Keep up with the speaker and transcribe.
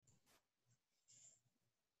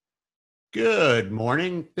Good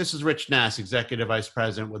morning. This is Rich Nass, Executive Vice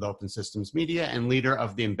President with Open Systems Media and leader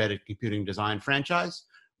of the Embedded Computing Design franchise,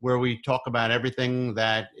 where we talk about everything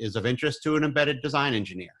that is of interest to an embedded design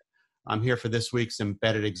engineer. I'm here for this week's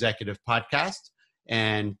Embedded Executive Podcast,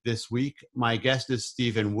 and this week my guest is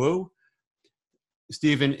Stephen Wu.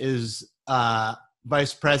 Stephen is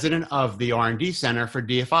Vice President of the R&D Center for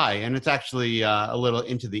DFI, and it's actually a little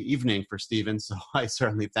into the evening for Stephen, so I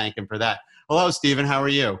certainly thank him for that. Hello, Stephen. How are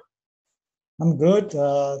you? I'm good.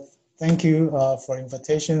 Thank you for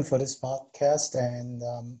invitation for this podcast, and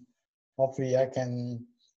hopefully I can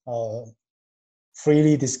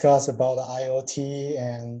freely discuss about the IoT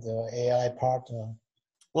and AI part.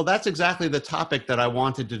 Well, that's exactly the topic that I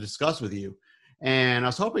wanted to discuss with you. And I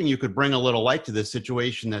was hoping you could bring a little light to this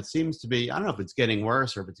situation that seems to be, I don't know if it's getting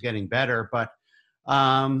worse or if it's getting better, but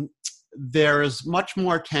there is much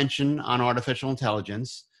more attention on artificial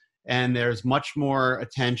intelligence. And there's much more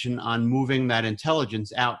attention on moving that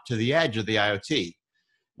intelligence out to the edge of the IoT.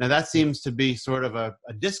 Now, that seems to be sort of a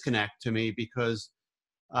disconnect to me because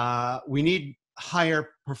we need higher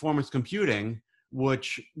performance computing,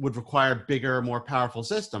 which would require bigger, more powerful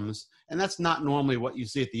systems. And that's not normally what you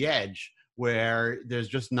see at the edge, where there's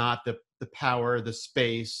just not the power, the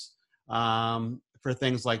space for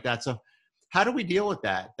things like that. So how do we deal with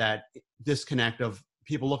that disconnect of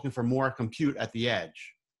people looking for more compute at the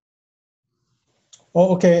edge?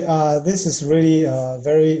 Oh, okay. This is really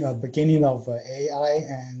very beginning of AI,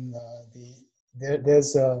 and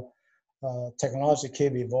there's a technology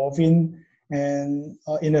keep evolving. And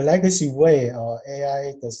in a legacy way,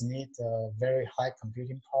 AI does need very high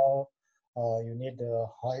computing power. You need a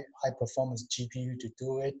high performance GPU to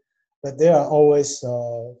do it. But there are always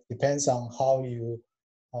depends on how you,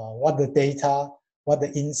 what the data, what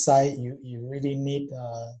the insight you really need.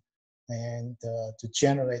 And to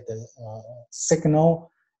generate the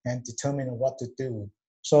signal and determine what to do.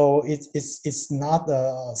 So it's not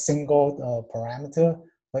a single parameter,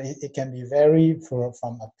 but it can be vary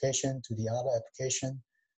from application to the other application.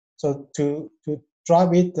 So to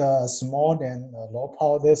drive it small and low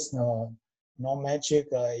power, there's no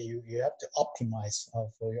magic. You have to optimize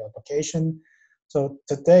for your application. So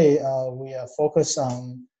today we are focused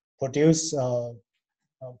on produce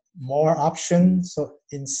more options. So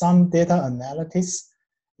in some data analytics,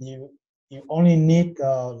 you only need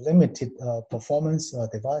limited performance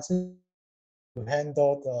devices to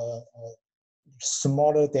handle the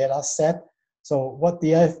smaller data set. So what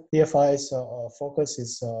DFI's focus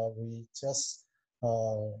is, we just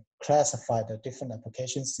classify the different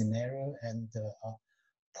application scenario and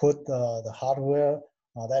put the hardware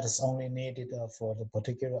that is only needed for the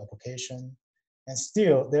particular application. And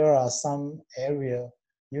still, there are some area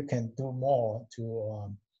you can do more to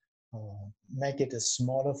make it a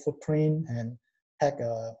smaller footprint and pack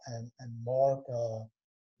and more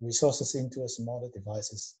resources into a smaller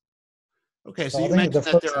devices. Okay, so you mentioned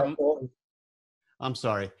that there are, I'm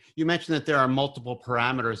sorry, you mentioned that there are multiple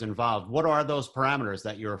parameters involved. What are those parameters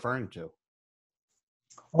that you're referring to?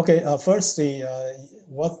 Okay, firstly,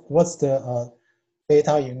 what's the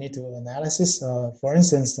data you need to analysis? For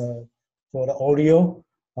instance, for the audio,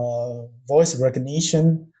 voice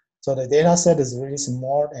recognition. So the data set is really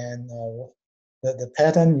small, and the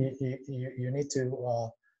pattern you need to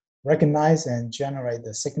recognize and generate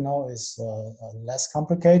the signal is less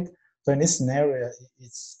complicated. So in this scenario,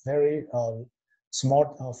 it's very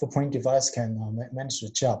small footprint device can manage the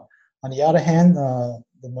job. On the other hand,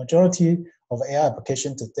 the majority of AI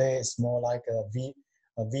application today is more like a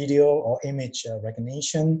video or image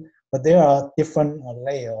recognition, but there are different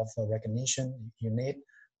layer of recognition you need.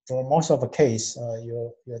 For most of the case,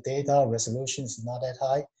 your data resolution is not that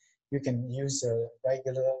high. You can use a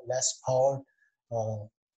regular, less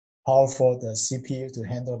powerful the CPU to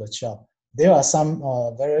handle the job. There are some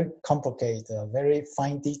very complicated, very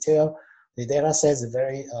fine detail. The data set is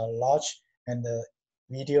very large, and the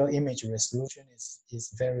video image resolution is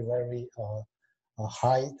very, very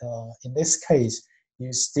high. In this case,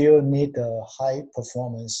 you still need a high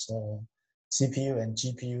performance CPU and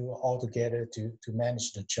GPU altogether to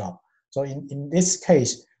manage the job. So in this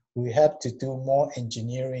case, we have to do more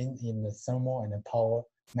engineering in the thermal and the power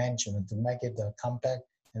management to make it compact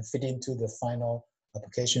and fit into the final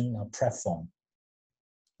application platform.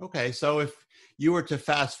 Okay, so if you were to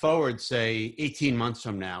fast forward, say, 18 months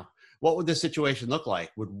from now, what would the situation look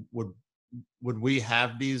like? Would we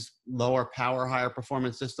have these lower power, higher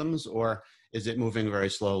performance systems, or is it moving very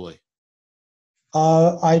slowly?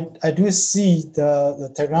 I do see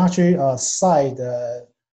the technology side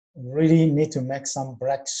really need to make some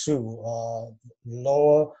breakthrough,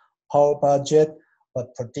 lower power budget,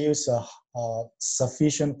 but produce a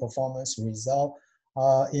sufficient performance result.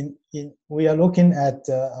 We are looking at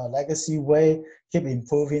a legacy way, keep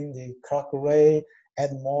improving the clock rate,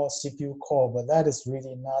 add more CPU core, but that is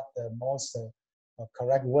really not the most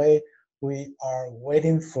correct way. We are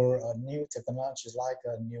waiting for a new technology like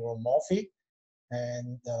neuromorphic,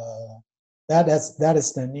 and that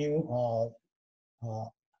is the new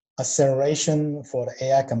acceleration for the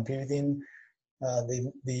AI computing.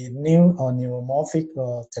 The new neuromorphic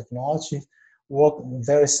technology work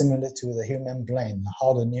very similar to the human brain,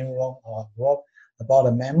 how the neuron work about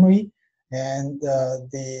the memory. And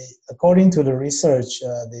according to the research,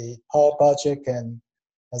 the power budget can,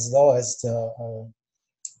 as low as the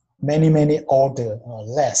many order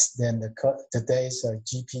less than today's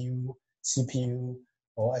GPU, CPU,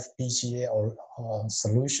 or FPGA or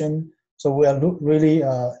solution. So we are really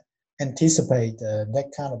anticipate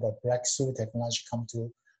that kind of a breakthrough technology come to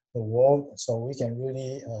the world, so we can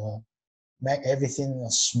really make everything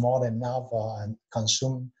small enough and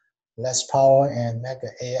consume less power and make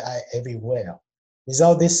AI everywhere.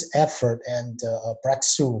 Without this effort and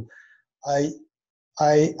breakthrough,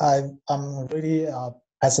 I'm really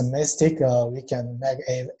pessimistic. We can make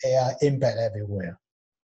AI impact everywhere.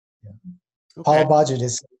 Yeah. Okay. Power budget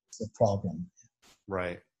is a problem.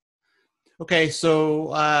 Right. Okay,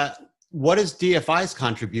 so what is DFI's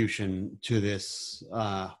contribution to this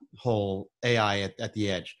whole AI at the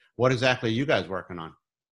edge? What exactly are you guys working on?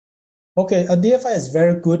 Okay, DFI is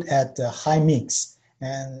very good at high mix,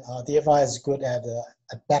 and DFI is good at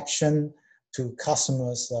adaptation to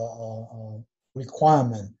customers'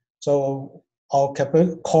 requirement. So our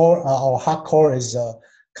hard core is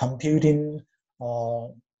computing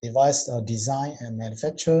device design and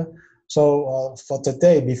manufacture. So for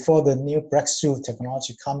today, before the new breakthrough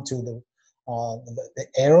technology come to the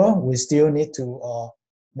era, we still need to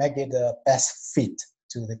make it the best fit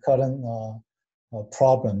to the current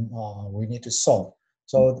problem we need to solve.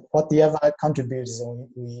 So what DFI contributes is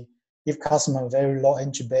we give customer very low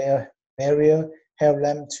entry barrier, help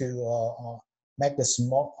them to make the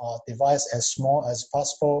small device as small as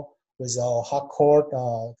possible with our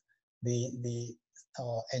hardcore, the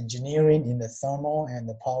engineering in the thermal and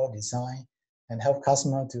the power design, and help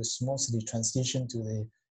customer to smoothly transition to the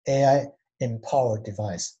AI empowered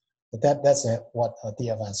device. But that's what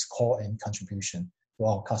DFI's core and contribution to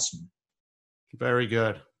our customer. Very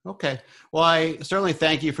good. Okay. Well, I certainly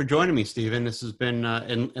thank you for joining me, Stephen. This has been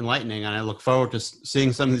enlightening, and I look forward to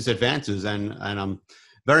seeing some of these advances, and I'm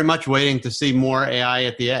very much waiting to see more AI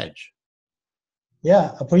at the edge.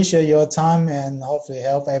 Yeah, appreciate your time and hopefully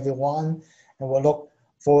help everyone, and we'll look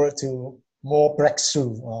forward to more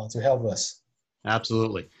breakthrough to help us.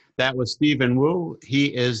 Absolutely. That was Stephen Wu. He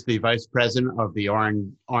is the Vice President of the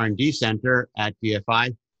R&D Center at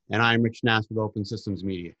DFI, and I'm Rich Nass with Open Systems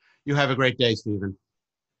Media. You have a great day, Stephen.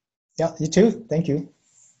 Yeah, you too. Thank you.